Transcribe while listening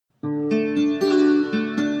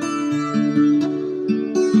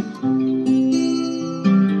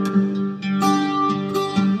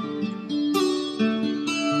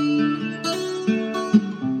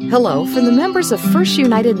Hello from the members of First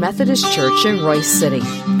United Methodist Church in Royse City.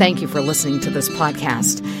 Thank you for listening to this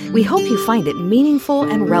podcast. We hope you find it meaningful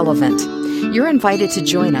and relevant. You're invited to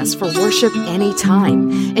join us for worship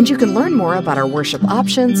anytime, and you can learn more about our worship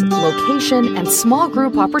options, location, and small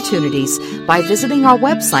group opportunities by visiting our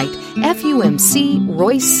website,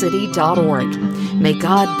 fumcroysecity.org. May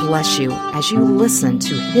God bless you as you listen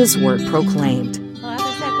to His Word proclaimed. Well, as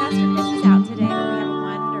I said, Pastor Chris is out today, but we have a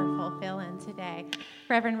wonderful fill-in today.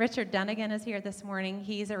 Reverend Richard Dunnigan is here this morning.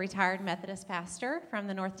 He's a retired Methodist pastor from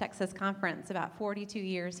the North Texas Conference. About 42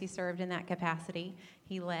 years he served in that capacity.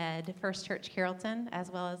 He led First Church Carrollton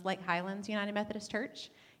as well as Lake Highlands United Methodist Church.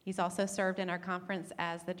 He's also served in our conference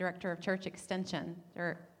as the director of church extension.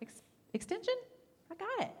 Extension? I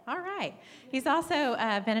got it. All right. He's also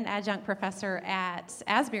been an adjunct professor at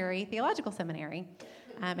Asbury Theological Seminary.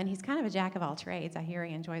 And he's kind of a jack of all trades. I hear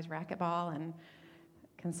he enjoys racquetball and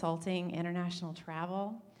consulting, international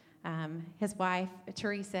travel. His wife,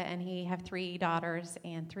 Teresa, and he have 3 daughters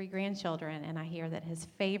and 3 grandchildren, and I hear that his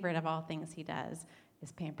favorite of all things he does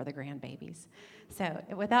is pamper the grandbabies. So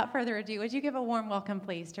without further ado, would you give a warm welcome,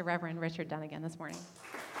 please, to Reverend Richard Dunnigan this morning?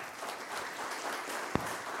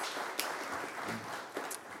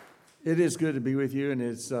 It is good to be with you, and it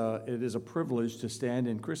is a privilege to stand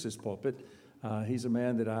in Chris's pulpit. He's a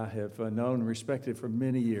man that I have known and respected for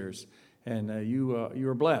many years. And you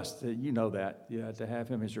are blessed, you know that, to have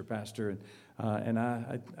him as your pastor, and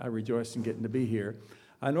I rejoice in getting to be here.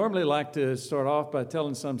 I normally like to start off by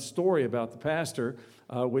telling some story about the pastor,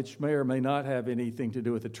 which may or may not have anything to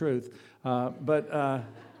do with the truth. But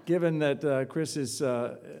given that Chris is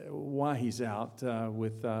why he's out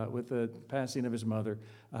with the passing of his mother,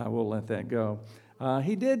 we'll let that go.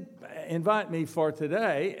 He did invite me for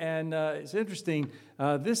today, and it's interesting.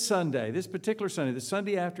 This particular Sunday, the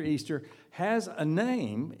Sunday after Easter, has a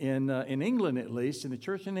name in England, at least, in the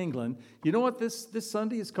church in England. You know what this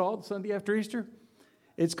Sunday is called, Sunday after Easter?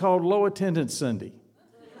 It's called Low Attendance Sunday.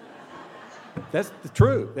 That's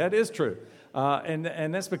true. That is true.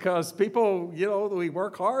 And that's because people, we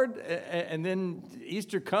work hard, and then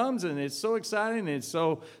Easter comes, and it's so exciting, and it's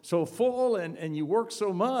so full, and you work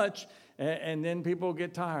so much, and then people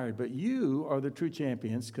get tired. But you are the true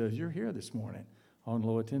champions because you're here this morning on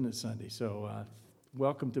Low Attendance Sunday. So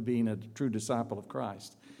welcome to being a true disciple of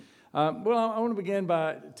Christ. Well, I want to begin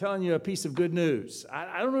by telling you a piece of good news.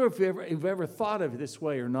 I don't know if you've ever thought of it this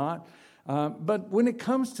way or not, but when it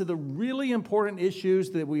comes to the really important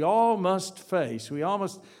issues that we all must face, we all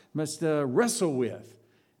must wrestle with,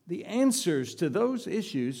 the answers to those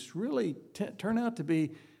issues really turn out to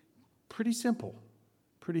be pretty simple.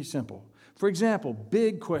 Pretty simple. For example,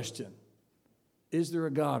 big question, is there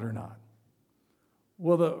a God or not?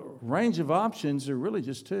 Well, the range of options are really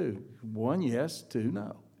just 2. 1, yes, 2,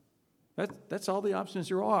 no. That's all the options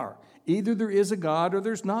there are. Either there is a God or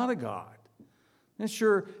there's not a God. And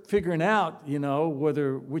sure, figuring out,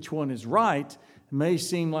 which one is right may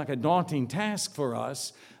seem like a daunting task for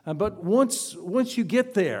us. But once you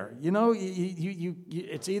get there,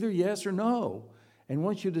 it's either yes or no. And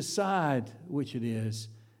once you decide which it is,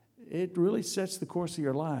 it really sets the course of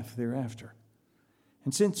your life thereafter.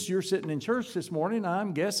 And since you're sitting in church this morning,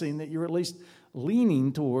 I'm guessing that you're at least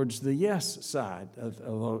leaning towards the yes side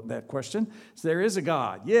of that question. So there is a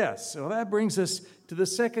God, yes. So that brings us to the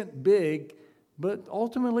second big, but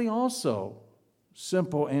ultimately also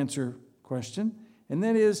simple answer question. And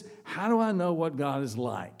that is, how do I know what God is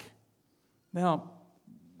like? Now,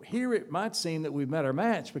 here it might seem that we've met our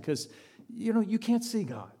match because you can't see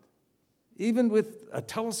God. Even with a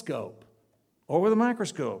telescope or with a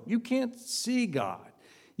microscope, you can't see God.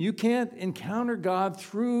 You can't encounter God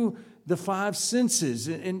through the 5 senses.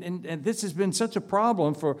 And this has been such a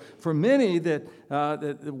problem for many that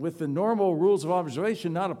with the normal rules of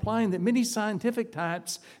observation not applying, that many scientific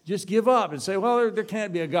types just give up and say, well, there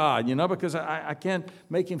can't be a God, because I can't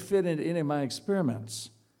make him fit into any of my experiments.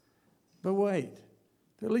 But wait.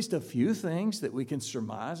 There are at least a few things that we can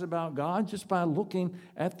surmise about God just by looking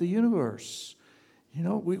at the universe.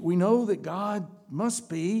 We know that God must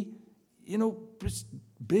be,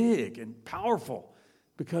 big and powerful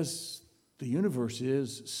because the universe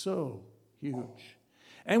is so huge.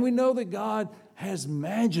 And we know that God has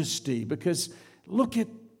majesty because look at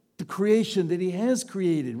the creation that he has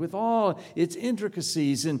created with all its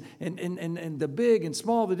intricacies and the big and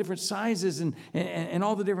small, the different sizes and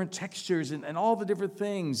all the different textures and all the different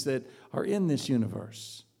things that are in this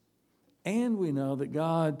universe. And we know that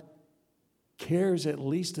God cares at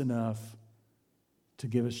least enough to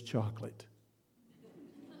give us chocolate.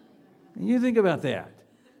 And you think about that.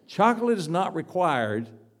 Chocolate is not required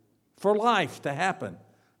for life to happen.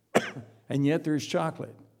 And yet there's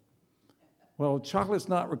chocolate. Well, chocolate's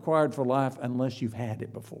not required for life unless you've had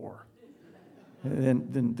it before.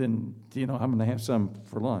 Then I'm going to have some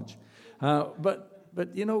for lunch. But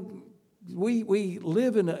we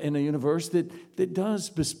live in a universe that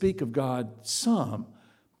does bespeak of God some,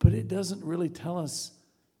 but it doesn't really tell us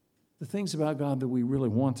the things about God that we really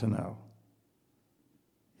want to know.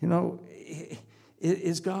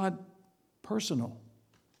 Is God personal?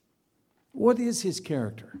 What is his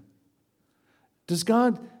character? Does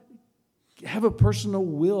God have a personal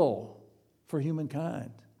will for humankind?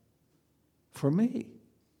 For me?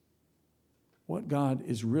 What God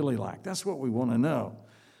is really like? That's what we want to know.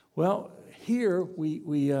 Well, here we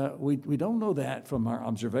don't know that from our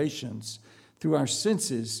observations through our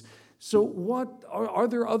senses. So what are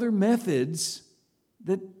there other methods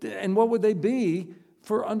and what would they be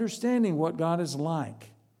for understanding what God is like?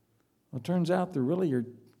 Well, it turns out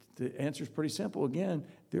the answer is pretty simple. Again,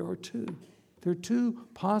 there are two. There are two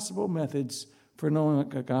possible methods for knowing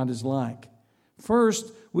what God is like.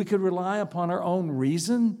 First, we could rely upon our own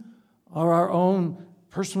reason or our own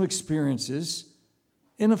personal experiences.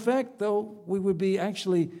 In effect, though, we would be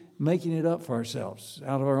actually making it up for ourselves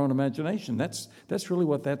out of our own imagination. That's really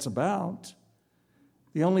what that's about.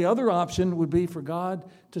 The only other option would be for God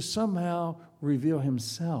to somehow reveal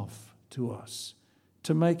himself to us,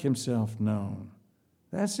 to make himself known.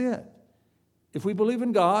 That's it. If we believe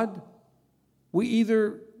in God, we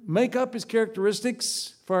either make up his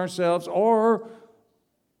characteristics for ourselves or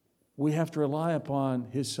we have to rely upon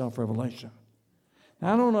his self-revelation.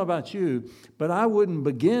 Now, I don't know about you, but I wouldn't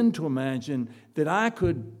begin to imagine that I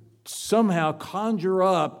could somehow conjure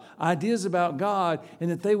up ideas about God and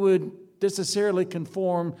that they would necessarily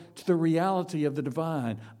conform to the reality of the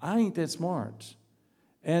divine. I ain't that smart.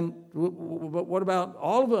 But what about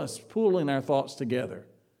all of us pooling our thoughts together?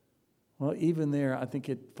 Well, even there, I think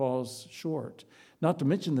it falls short. Not to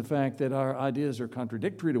mention the fact that our ideas are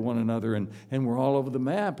contradictory to one another and we're all over the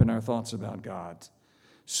map in our thoughts about God.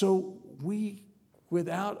 So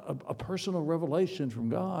without a personal revelation from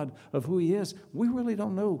God of who he is, we really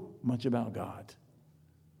don't know much about God.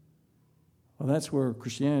 Well, that's where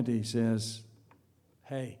Christianity says,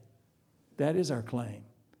 hey, that is our claim.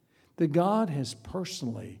 That God has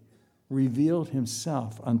personally revealed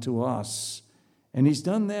himself unto us. And he's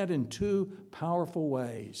done that in two powerful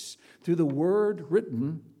ways. Through the Word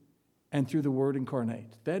written and through the Word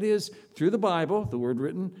incarnate. That is, through the Bible, the Word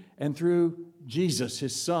written, and through Jesus,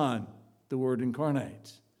 his Son, the Word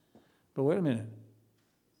incarnate. But wait a minute.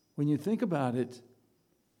 When you think about it,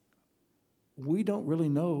 we don't really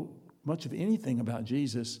know much of anything about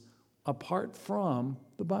Jesus apart from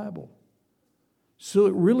the Bible. So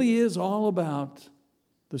it really is all about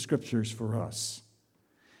the Scriptures for us.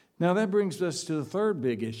 Now that brings us to the third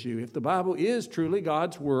big issue. If the Bible is truly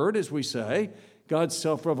God's Word, as we say, God's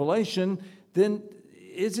self-revelation, then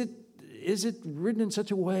is it written in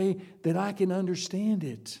such a way that I can understand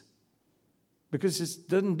it? Because it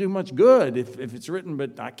doesn't do much good if it's written,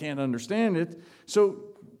 but I can't understand it.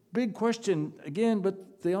 So big question again,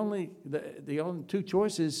 but the only two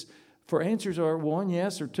choices for answers are one,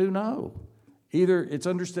 yes, or two, no. Either it's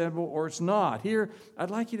understandable or it's not. Here,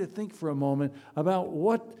 I'd like you to think for a moment about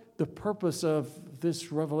what the purpose of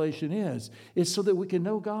this revelation is. It's so that we can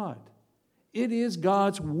know God. It is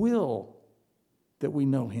God's will that we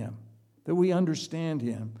know him, that we understand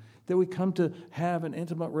him, that we come to have an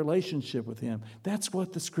intimate relationship with him. That's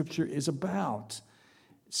what the Scripture is about.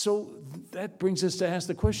 So that brings us to ask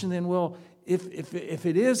the question then, well, if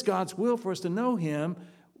it is God's will for us to know him,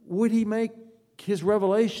 would he make his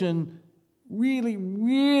revelation really,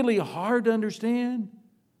 really hard to understand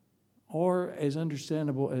or as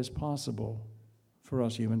understandable as possible for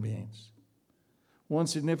us human beings? One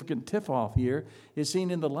significant tip-off here is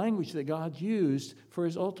seen in the language that God used for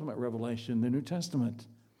his ultimate revelation, the New Testament.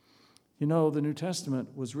 You know, the New Testament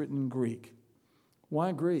was written in Greek.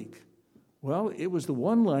 Why Greek? Well, it was the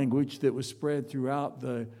one language that was spread throughout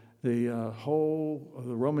the whole of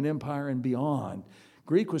the Roman Empire and beyond.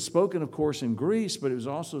 Greek was spoken, of course, in Greece, but it was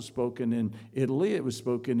also spoken in Italy. It was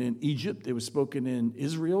spoken in Egypt. It was spoken in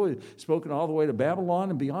Israel. It was spoken all the way to Babylon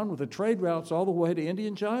and beyond, with the trade routes all the way to India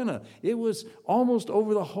and China. It was almost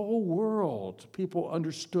over the whole world. People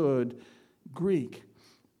understood Greek.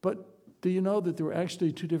 But do you know that there were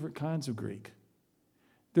actually two different kinds of Greek?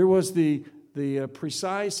 There was the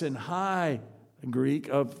precise and high Greek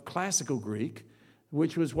of classical Greek,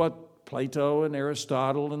 which was what Plato and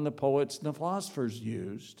Aristotle and the poets and the philosophers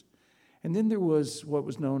used. And then there was what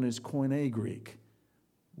was known as Koine Greek,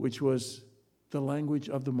 which was the language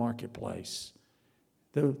of the marketplace,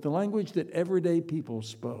 the language that everyday people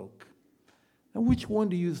spoke. Now, which one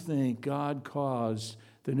do you think God caused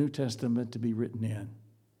the New Testament to be written in.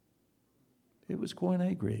 It was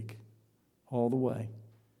Koine Greek all the way.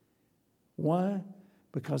 Why?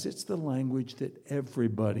 Because it's the language that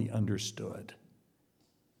everybody understood.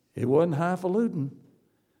 It wasn't highfalutin,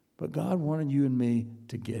 but God wanted you and me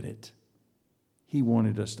to get it. He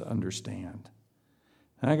wanted us to understand.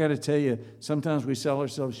 I got to tell you, sometimes we sell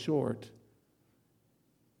ourselves short.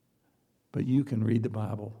 But you can read the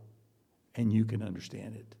Bible and you can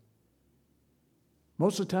understand it.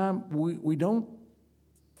 Most of the time, we don't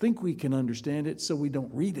think we can understand it, so we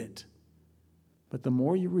don't read it. But the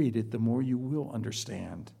more you read it, the more you will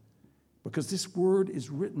understand. Because this word is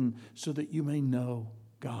written so that you may know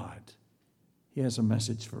God. He has a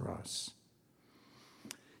message for us.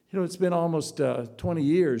 You know, it's been almost 20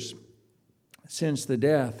 years since the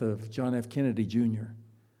death of John F. Kennedy Jr.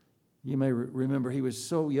 You may remember he was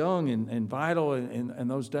so young and vital in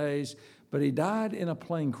those days, but he died in a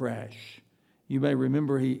plane crash. You may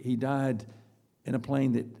remember he died in a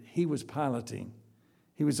plane that he was piloting.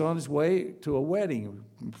 He was on his way to a wedding.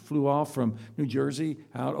 He flew off from New Jersey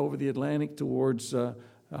out over the Atlantic towards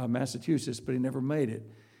Massachusetts, but he never made it.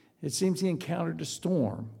 It seems he encountered a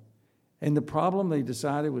storm. And the problem they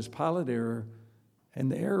decided was pilot error.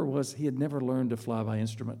 And the error was he had never learned to fly by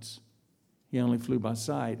instruments. He only flew by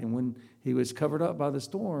sight. And when he was covered up by the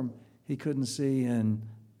storm, he couldn't see and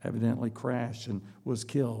evidently crashed and was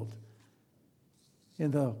killed.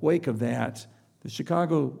 In the wake of that, the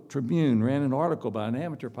Chicago Tribune ran an article by an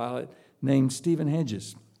amateur pilot named Stephen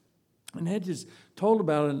Hedges. And Hedges told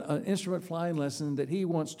about an instrument flying lesson that he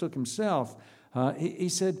once took himself. He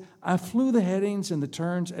said, "I flew the headings and the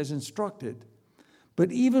turns as instructed.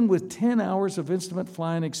 But even with 10 hours of instrument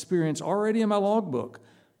flying experience already in my logbook,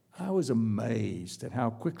 I was amazed at how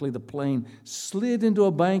quickly the plane slid into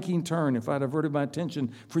a banking turn if I'd averted my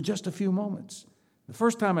attention for just a few moments. The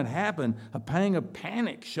first time it happened, a pang of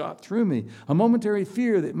panic shot through me, a momentary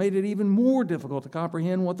fear that made it even more difficult to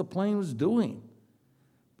comprehend what the plane was doing.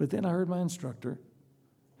 But then I heard my instructor,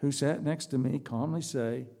 who sat next to me, calmly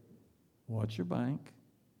say, 'Watch your bank.'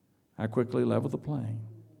 I quickly leveled the plane."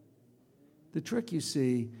 The trick, you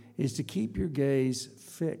see, is to keep your gaze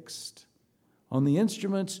fixed on the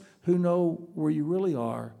instruments who know where you really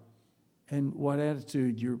are and what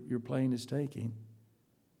attitude your plane is taking.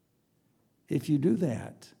 If you do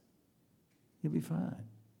that, you'll be fine.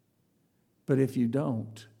 But if you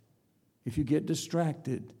don't, if you get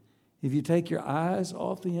distracted, if you take your eyes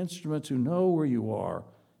off the instruments who know where you are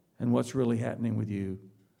and what's really happening with you,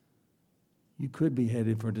 you could be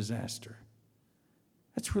headed for disaster.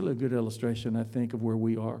 That's really a good illustration, I think, of where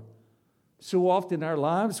we are. So often in our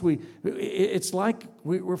lives, it's like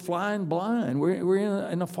we're flying blind. We're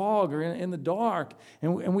in a fog or in the dark,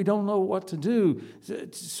 and we don't know what to do.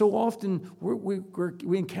 So often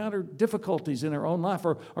we encounter difficulties in our own life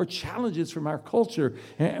or challenges from our culture,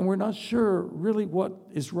 and we're not sure really what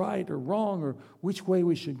is right or wrong or which way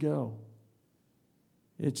we should go.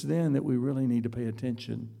 It's then that we really need to pay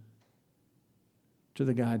attention to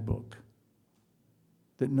the guidebook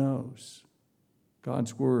that knows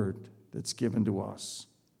God's word that's given to us.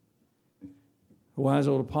 A wise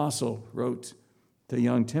old apostle wrote to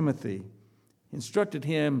young Timothy, instructed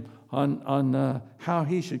him on how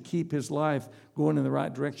he should keep his life going in the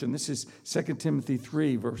right direction. This is 2 Timothy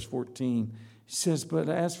 3, verse 14. He says, "But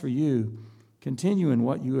as for you, continue in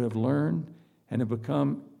what you have learned and have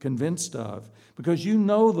become convinced of, because you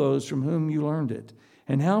know those from whom you learned it,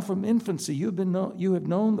 and how from infancy you have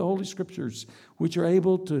known the Holy Scriptures, which are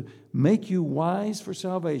able to make you wise for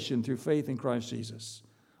salvation through faith in Christ Jesus.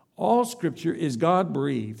 All Scripture is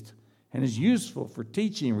God-breathed and is useful for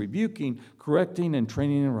teaching, rebuking, correcting, and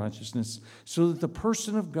training in righteousness, so that the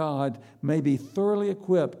person of God may be thoroughly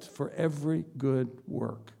equipped for every good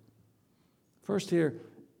work." First here,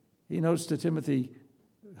 he notes to Timothy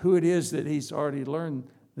who it is that he's already learned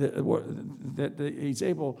that he's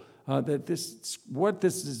able, what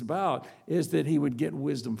this is about is that he would get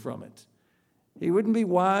wisdom from it. He wouldn't be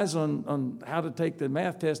wise on how to take the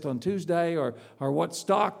math test on Tuesday or what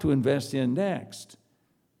stock to invest in next,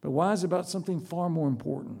 but wise about something far more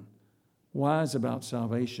important, wise about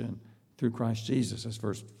salvation through Christ Jesus, as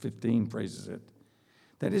verse 15 phrases it.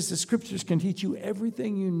 That is, the Scriptures can teach you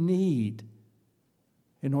everything you need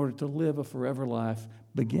in order to live a forever life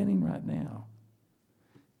beginning right now.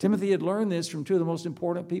 Timothy had learned this from two of the most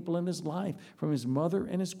important people in his life, from his mother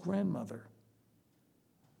and his grandmother.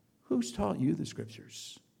 Who's taught you the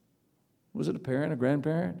Scriptures? Was it a parent, a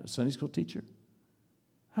grandparent, a Sunday school teacher?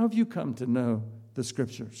 How have you come to know the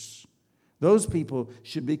Scriptures? Those people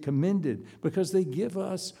should be commended because they give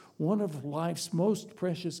us one of life's most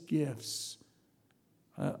precious gifts,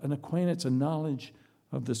 an acquaintance, a knowledge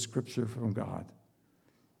of the Scripture from God.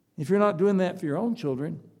 If you're not doing that for your own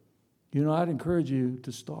children, I'd encourage you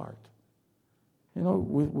to start.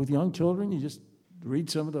 With young children, you just read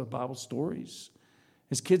some of the Bible stories.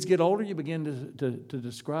 As kids get older, you begin to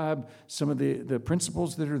describe some of the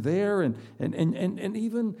principles that are there and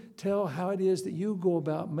even tell how it is that you go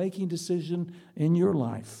about making decisions in your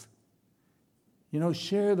life.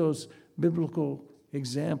 Share those biblical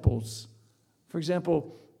examples. For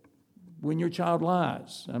example, when your child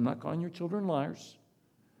lies, I'm not calling your children liars,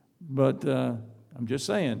 but I'm just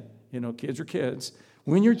saying, kids are kids.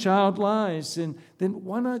 When your child lies, then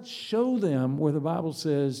why not show them where the Bible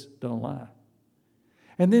says don't lie?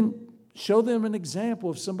 And then show them an example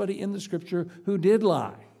of somebody in the Scripture who did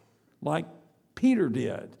lie, like Peter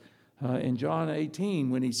did in John 18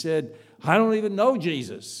 when he said, I don't even know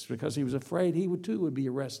Jesus, because he was afraid he too would be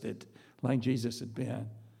arrested like Jesus had been.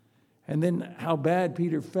 And then how bad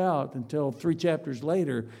Peter felt until 3 chapters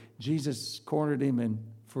later, Jesus cornered him and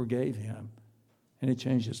forgave him, and it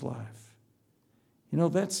changed his life.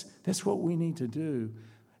 That's what we need to do.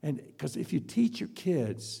 And because if you teach your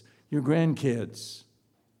kids, your grandkids,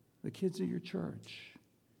 the kids of your church,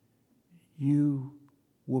 you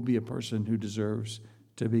will be a person who deserves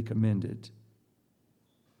to be commended.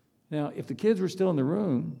 Now, if the kids were still in the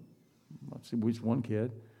room, let's see which one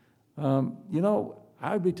kid,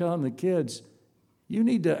 I would be telling the kids, you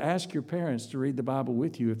need to ask your parents to read the Bible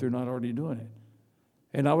with you if they're not already doing it.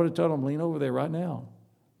 And I would have told them, lean over there right now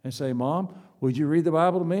and say, Mom, would you read the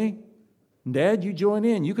Bible to me? And Dad, you join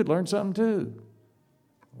in. You could learn something too.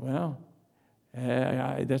 Well,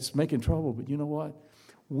 that's making trouble. But you know what?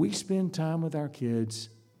 We spend time with our kids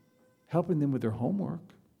helping them with their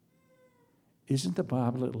homework. Isn't the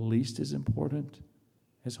Bible at least as important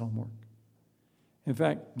as homework? In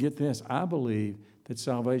fact, get this. I believe that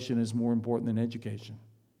salvation is more important than education.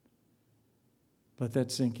 Let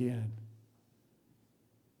that sink in.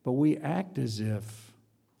 But we act as if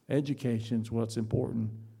education's what's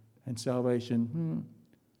important and salvation,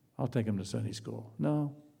 I'll take them to Sunday school.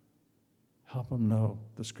 No. Help them know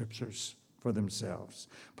the Scriptures for themselves.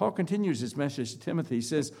 Paul continues his message to Timothy. He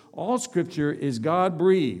says, all Scripture is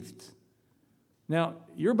God-breathed. Now,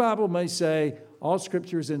 your Bible may say all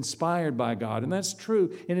Scripture is inspired by God, and that's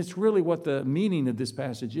true, and it's really what the meaning of this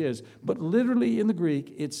passage is. But literally in the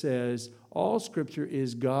Greek, it says all Scripture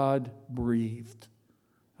is God-breathed.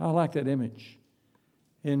 I like that image.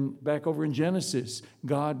 And back over in Genesis,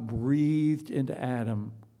 God breathed into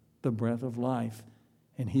Adam the breath of life,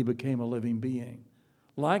 and he became a living being.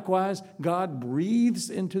 Likewise, God breathes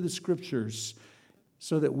into the Scriptures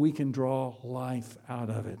so that we can draw life out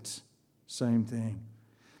of it. Same thing.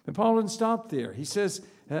 But Paul didn't stop there. He says,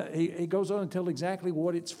 he goes on to tell exactly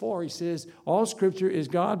what it's for. He says, all Scripture is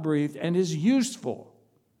God-breathed and is useful.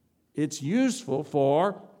 It's useful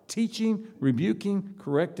for teaching, rebuking,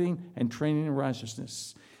 correcting, and training in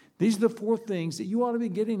righteousness. These are the 4 things that you ought to be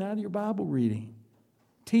getting out of your Bible reading.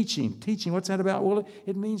 Teaching, what's that about? Well,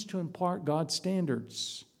 it means to impart God's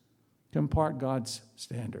standards. To impart God's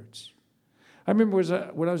standards. I remember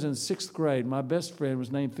when I was in 6th grade, my best friend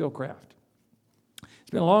was named Phil Craft.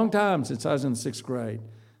 It's been a long time since I was in the 6th grade.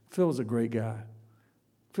 Phil was a great guy.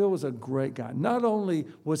 Phil was a great guy. Not only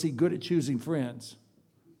was he good at choosing friends.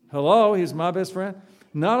 Hello, he's my best friend.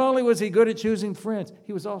 Not only was he good at choosing friends,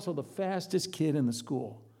 he was also the fastest kid in the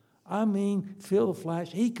school. I mean, Phil the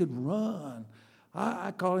Flash, he could run.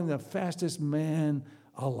 I call him the fastest man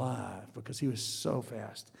alive because he was so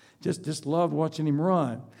fast. Just loved watching him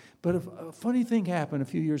run. But a funny thing happened a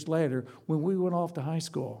few years later when we went off to high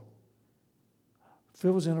school.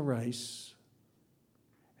 Phil was in a race,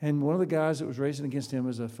 and one of the guys that was racing against him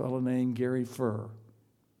was a fellow named Gary Furr.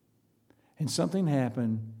 And something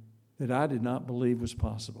happened that I did not believe was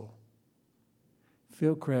possible.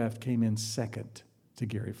 Phil Craft came in second to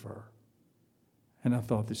Gary Furr. And I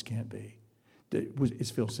thought, this can't be. Is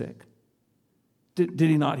Phil sick? Did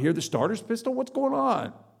he not hear the starter's pistol? What's going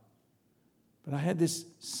on? But I had this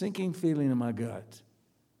sinking feeling in my gut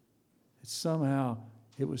that somehow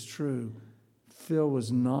it was true. Phil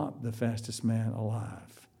was not the fastest man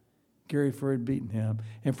alive. Gary Furr had beaten him.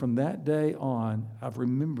 And from that day on, I've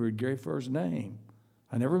remembered Gary Furr's name.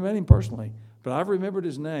 I never met him personally, but I've remembered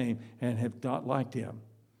his name and have not liked him.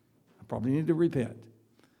 I probably need to repent.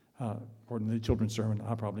 According to the children's sermon,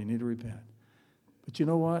 I probably need to repent. But you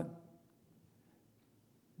know what?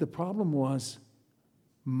 The problem was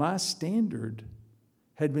my standard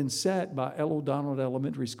had been set by L. O'Donnell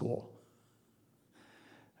Elementary School.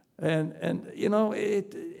 And you know,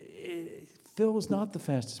 Phil was not the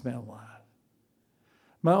fastest man alive.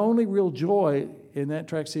 My only real joy in that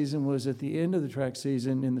track season was at the end of the track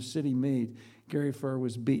season in the city meet, Gary Furr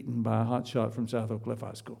was beaten by a hotshot from South Oak Cliff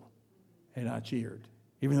High School. And I cheered,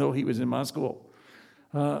 even though he was in my school.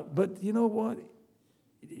 But you know what?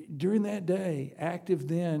 During that day, active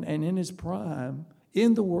then and in his prime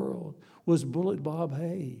in the world was Bullet Bob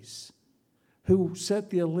Hayes, who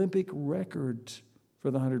set the Olympic record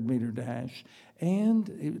for the 100-meter dash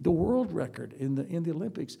and the world record in the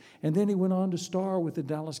Olympics. And then he went on to star with the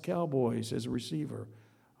Dallas Cowboys as a receiver.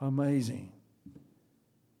 Amazing.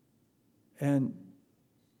 And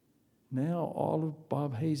now all of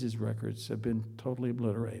Bob Hayes' records have been totally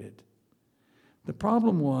obliterated. The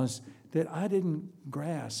problem was that I didn't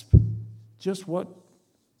grasp just what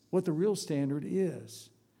the real standard is.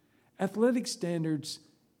 Athletic standards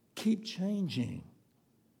keep changing.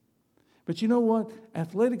 But you know what?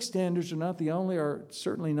 Athletic standards are not the only, or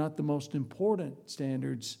certainly not the most important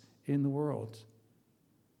standards in the world.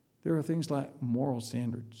 There are things like moral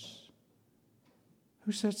standards.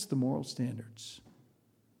 Who sets the moral standards?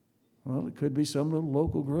 Well, it could be some little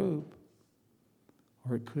local group,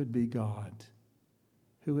 or it could be God,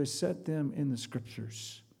 who has set them in the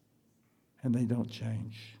Scriptures, and they don't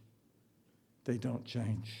change. They don't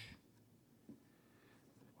change.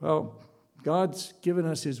 Well, God's given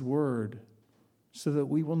us His Word so that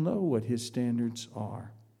we will know what His standards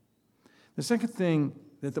are. The second thing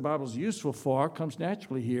that the Bible is useful for comes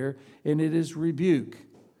naturally here, and it is rebuke.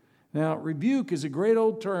 Now, rebuke is a great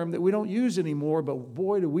old term that we don't use anymore, but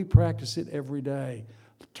boy, do we practice it every day.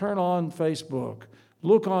 Turn on Facebook.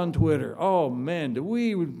 Look on Twitter. Oh, man, do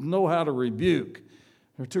we know how to rebuke?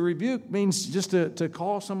 Or to rebuke means just to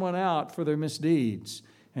call someone out for their misdeeds,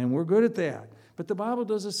 and we're good at that. But the Bible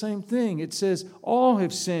does the same thing. It says, all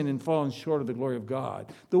have sinned and fallen short of the glory of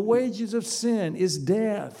God. The wages of sin is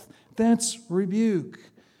death. That's rebuke.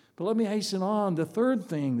 But let me hasten on. The third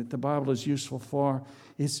thing that the Bible is useful for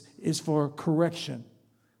is for correction.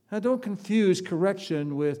 Now, don't confuse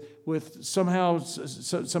correction with somehow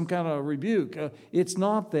some kind of rebuke. It's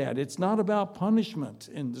not that. It's not about punishment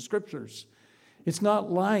in the Scriptures. It's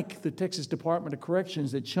not like the Texas Department of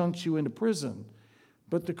Corrections that chunks you into prison.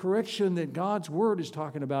 But the correction that God's Word is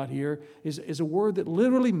talking about here is a word that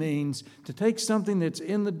literally means to take something that's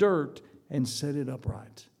in the dirt and set it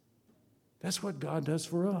upright. That's what God does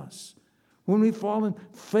for us. When we've fallen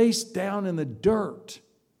face down in the dirt,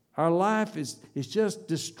 our life is just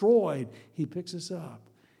destroyed, He picks us up.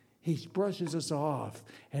 He brushes us off,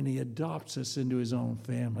 and He adopts us into His own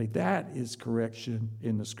family. That is correction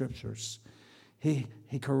in the Scriptures. He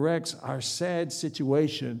corrects our sad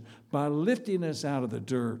situation by lifting us out of the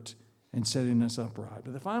dirt and setting us upright.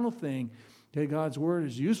 But the final thing that God's Word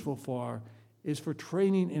is useful for is for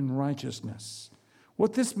training in righteousness.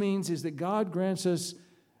 What this means is that God grants us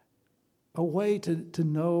a way to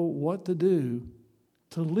know what to do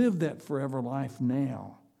to live that forever life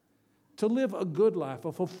now, to live a good life,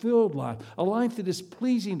 a fulfilled life, a life that is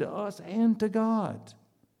pleasing to us and to God.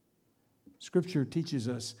 Scripture teaches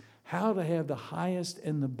us how to have the highest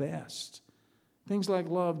and the best. Things like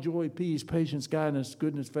love, joy, peace, patience, kindness,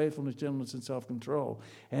 goodness, faithfulness, gentleness, and self-control,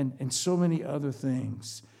 and so many other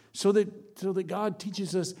things. So that God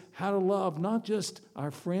teaches us how to love not just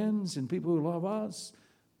our friends and people who love us,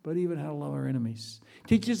 but even how to love our enemies.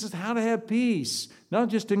 Teaches us how to have peace, not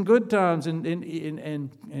just in good times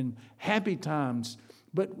and happy times,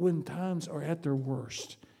 but when times are at their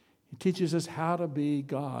worst. It teaches us how to be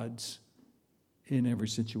God's in every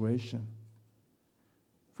situation.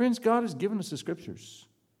 Friends, God has given us the Scriptures.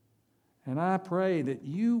 And I pray that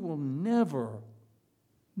you will never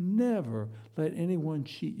let anyone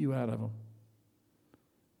cheat you out of them.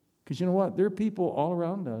 Because you know what? There are people all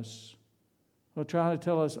around us who try to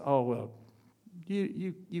tell us, oh, well,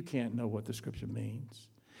 you can't know what the Scripture means.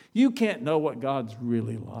 You can't know what God's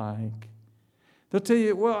really like. They'll tell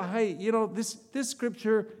you, well, hey, you know, this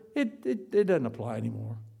Scripture, it doesn't apply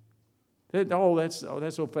anymore. That's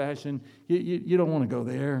old-fashioned. You don't want to go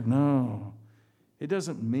there. No. It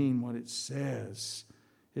doesn't mean what it says.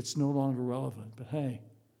 It's no longer relevant. But hey,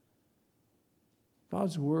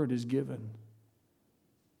 God's Word is given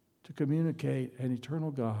to communicate an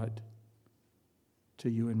eternal God to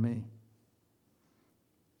you and me,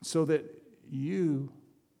 so that you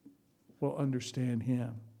will understand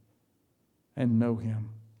Him and know Him.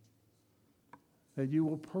 That you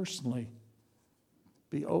will personally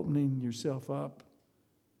be opening yourself up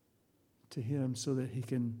to Him so that He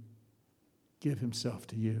can give Himself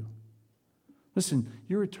to you. Listen,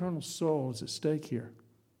 your eternal soul is at stake here.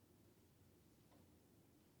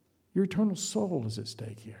 Your eternal soul is at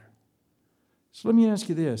stake here. So let me ask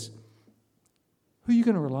you this. Who are you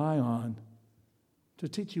going to rely on to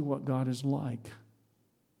teach you what God is like.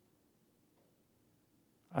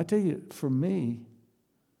 I tell you, for me,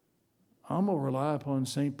 I'm going to rely upon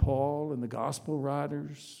St. Paul and the gospel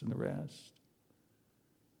writers and the rest,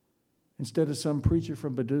 instead of some preacher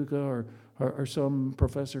from Paducah or some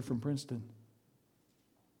professor from Princeton.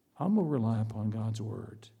 I'm going to rely upon God's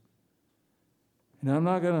word. And I'm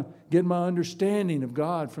not going to get my understanding of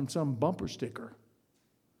God from some bumper sticker,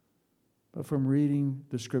 but from reading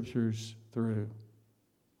the scriptures through.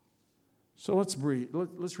 So let's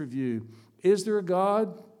review. Is there a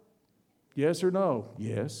God? Yes or no?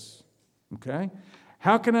 Yes. Okay.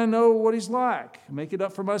 How can I know what he's like? Make it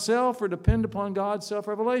up for myself or depend upon God's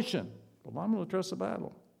self-revelation? Well, I'm going to trust the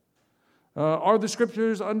Bible. Are the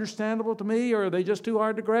scriptures understandable to me, or are they just too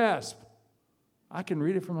hard to grasp? I can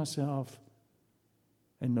read it for myself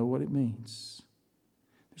and know what it means.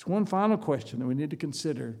 There's one final question that we need to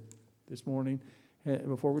consider this morning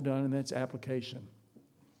before we're done, and that's application.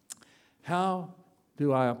 How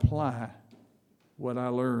do I apply what I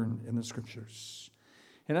learn in the scriptures?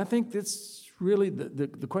 And I think that's really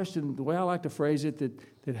the question, the way I like to phrase it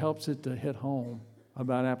that helps it to hit home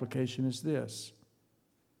about application is this.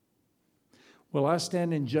 Will I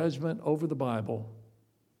stand in judgment over the Bible,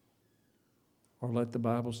 or let the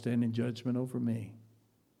Bible stand in judgment over me?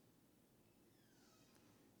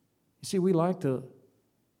 You see, we like to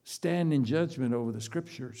stand in judgment over the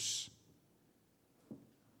scriptures,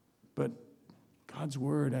 but God's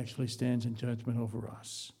word actually stands in judgment over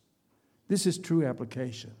us. This is true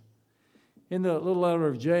application. In the little letter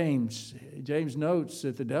of James, James notes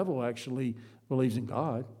that the devil actually believes in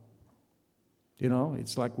God. You know,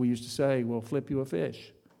 it's like we used to say, we'll flip you a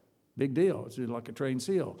fish. Big deal. It's like a trained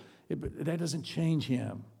seal. But that doesn't change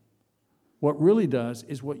him. What really does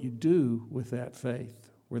is what you do with that faith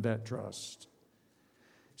or that trust.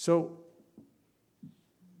 So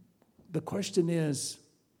the question is,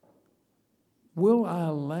 will I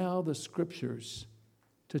allow the scriptures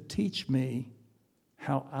to teach me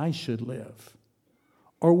how I should live?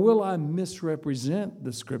 Or will I misrepresent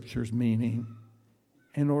the scriptures' meaning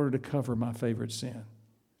in order to cover my favorite sin?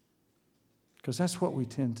 Because that's what we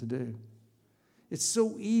tend to do. It's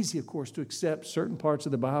so easy, of course, to accept certain parts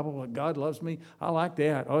of the Bible. Like, God loves me. I like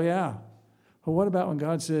that. Oh, yeah. But what about when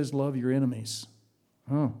God says, love your enemies?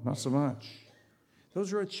 Oh, not so much.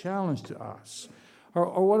 Those are a challenge to us.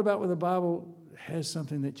 Or what about when the Bible has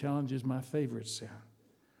something that challenges my favorite sin?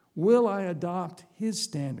 Will I adopt his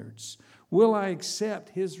standards? Will I accept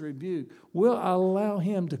his rebuke? Will I allow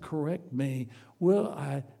him to correct me? Will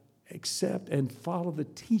I accept and follow the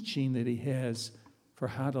teaching that he has for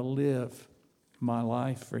how to live my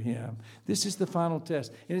life for him? This is the final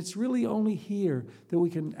test. And it's really only here that we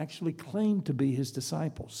can actually claim to be his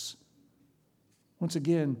disciples. Once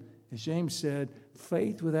again, as James said,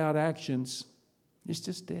 faith without actions is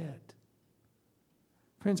just dead.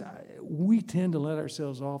 Friends, we tend to let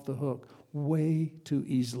ourselves off the hook way too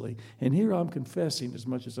easily. And here I'm confessing as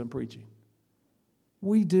much as I'm preaching.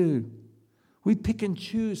 We do. We pick and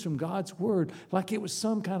choose from God's word like it was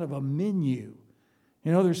some kind of a menu.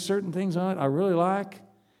 You know, there's certain things on it I really like,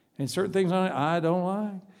 and certain things on it I don't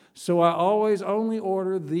like. So I always only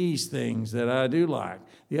order these things that I do like.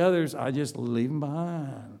 The others, I just leave them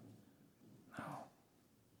behind. No.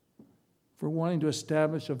 If we're wanting to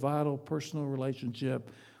establish a vital personal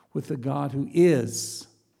relationship with the God who is,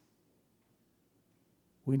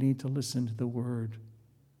 we need to listen to the word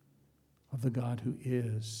of the God who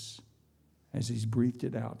is as he's breathed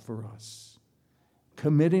it out for us.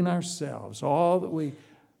 Committing ourselves, all that we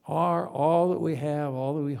are, all that we have,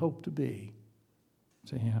 all that we hope to be,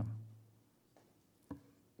 to him.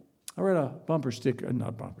 I read a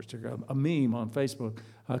a meme on Facebook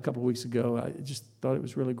a couple of weeks ago. I just thought it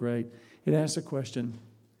was really great. It asked the question,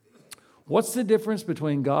 what's the difference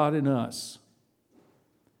between God and us?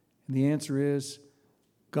 And the answer is,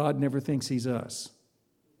 God never thinks he's us.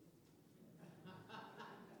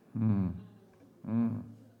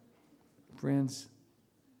 Friends,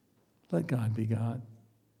 let God be God.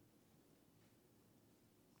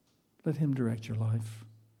 Let him direct your life.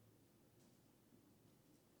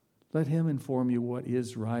 Let him inform you what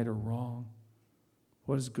is right or wrong,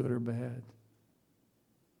 what is good or bad,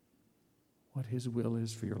 what his will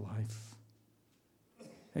is for your life.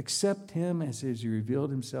 Accept him as he has revealed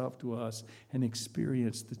himself to us and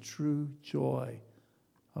experience the true joy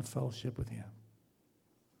of fellowship with him.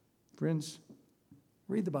 Friends,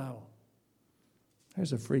 read the Bible.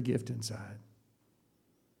 There's a free gift inside.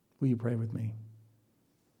 Will you pray with me?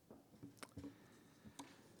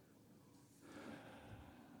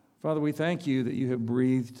 Father, we thank you that you have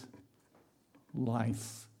breathed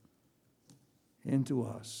life into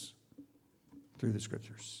us through the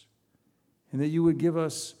Scriptures. And that you would give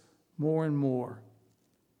us more and more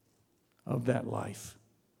of that life.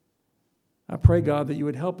 I pray, God, that you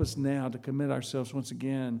would help us now to commit ourselves once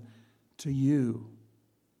again to you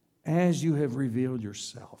as you have revealed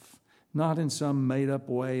yourself, not in some made-up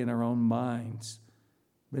way in our own minds,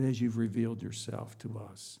 but as you've revealed yourself to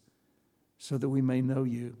us, so that we may know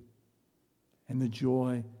you and the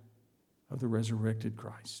joy of the resurrected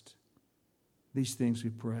Christ. These things we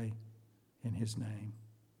pray in his name.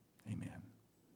 Amen.